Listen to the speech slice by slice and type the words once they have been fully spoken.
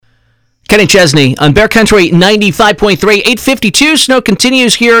Kenny Chesney on Bear Country 95.3, 8:52. Snow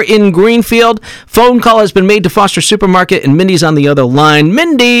continues here in Greenfield. Phone call has been made to Foster Supermarket, and Mindy's on the other line.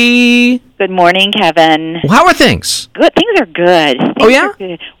 Mindy! Good morning, Kevin. Well, how are things? Good. Things are good. Oh, yeah?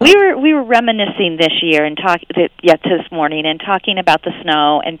 Good. We were reminiscing this year and this morning and talking about the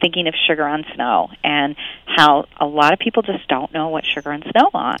snow and thinking of sugar on snow and how a lot of people just don't know what sugar on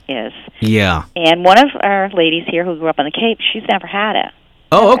snow is. Yeah. And one of our ladies here who grew up on the Cape, she's never had it.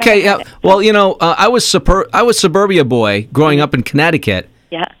 Oh, okay. Yeah. Well, I was suburbia boy growing up in Connecticut.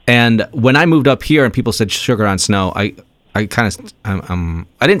 Yeah. And when I moved up here and people said sugar on snow, I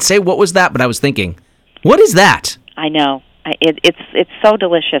didn't say what was that, but I was thinking, what is that? I know. It's so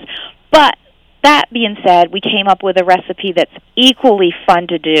delicious. But that being said, we came up with a recipe that's equally fun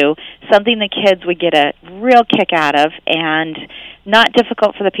to do, something the kids would get a real kick out of, and not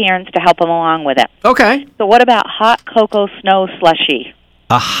difficult for the parents to help them along with it. Okay. So what about hot cocoa snow slushy?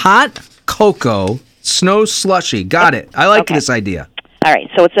 A hot cocoa snow slushy. Got it. I like this idea. All right.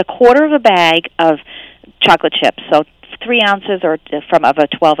 So it's a quarter of a bag of chocolate chips. So 3 ounces of a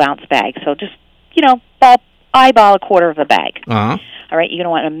 12-ounce bag. So just, eyeball a quarter of a bag. Uh-huh. All right. You're going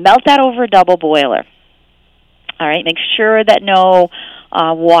to want to melt that over a double boiler. All right. Make sure that no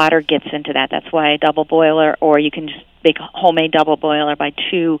water gets into that. That's why a double boiler, or you can just make a homemade double boiler by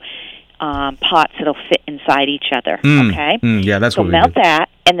 2 pots that'll fit inside each other. Okay? Yeah, that's so what we melt do. that,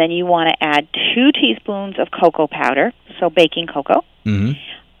 and then you want to add 2 teaspoons of cocoa powder, so baking cocoa,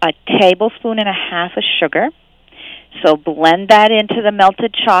 a tablespoon and a half of sugar. So blend that into the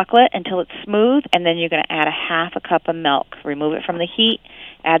melted chocolate until it's smooth, and then you're going to add a half a cup of milk. Remove it from the heat,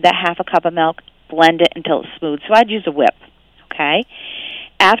 add that half a cup of milk, blend it until it's smooth. So I'd use a whip. Okay?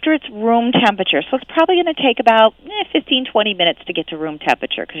 After it's room temperature, so it's probably going to take about 15, 20 minutes to get to room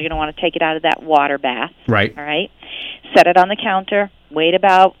temperature because you're going to want to take it out of that water bath. Right. All right? Set it on the counter. Wait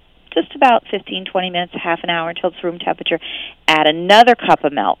just about 15, 20 minutes, half an hour until it's room temperature. Add another cup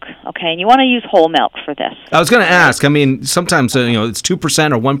of milk, okay? And you want to use whole milk for this. I was going to ask. I mean, sometimes, it's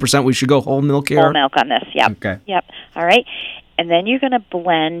 2% or 1%. We should go whole milk here? Whole milk on this, yep. Okay. Yep. All right? And then you're going to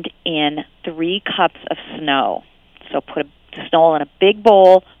blend in 3 cups of snow. So put snow in a big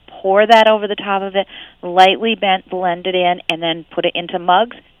bowl, pour that over the top of it, lightly blend it in, and then put it into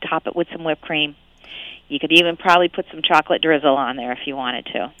mugs, top it with some whipped cream. You could even probably put some chocolate drizzle on there if you wanted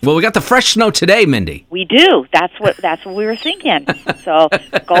to. Well, we got the fresh snow today, Mindy. We do. That's what we were thinking. So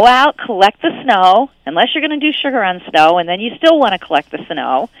go out, collect the snow, unless you're going to do sugar on snow, and then you still want to collect the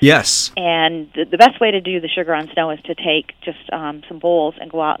snow. Yes. And the best way to do the sugar on snow is to take just some bowls and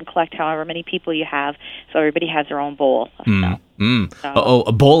go out and collect however many people you have, so everybody has their own bowl of snow. So,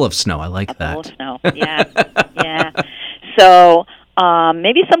 a bowl of snow. I like that. A bowl of snow, yeah. Yeah. So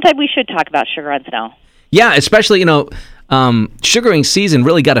maybe sometime we should talk about sugar on snow. Yeah, especially, sugaring season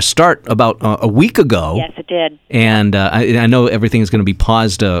really got to start about a week ago. Yes, it did. And I know everything's going to be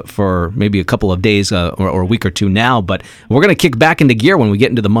paused for maybe a couple of days or a week or two now, but we're going to kick back into gear when we get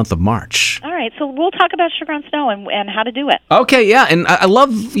into the month of March. All right, so we'll talk about sugar on snow and how to do it. Okay, yeah, and I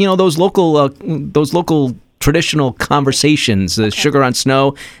love, those local traditional conversations, the sugar on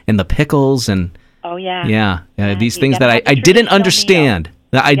snow and the pickles and... Oh, yeah. Yeah, these things that I didn't understand.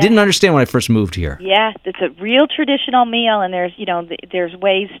 I didn't understand when I first moved here. Yeah, it's a real traditional meal, and there's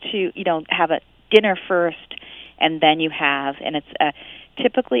ways to have a dinner first, and then and it's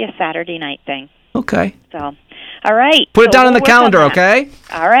typically a Saturday night thing. Okay. So, all right. Put it down on the calendar, okay?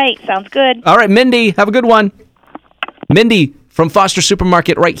 All right, sounds good. All right, Mindy, have a good one. Mindy from Foster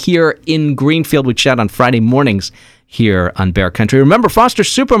Supermarket right here in Greenfield. We chat on Friday mornings here on Bear Country. Remember, Foster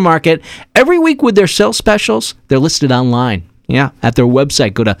Supermarket, every week with their sales specials, they're listed online. Yeah, at their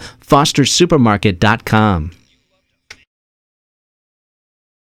website. Go to fostersupermarket.com.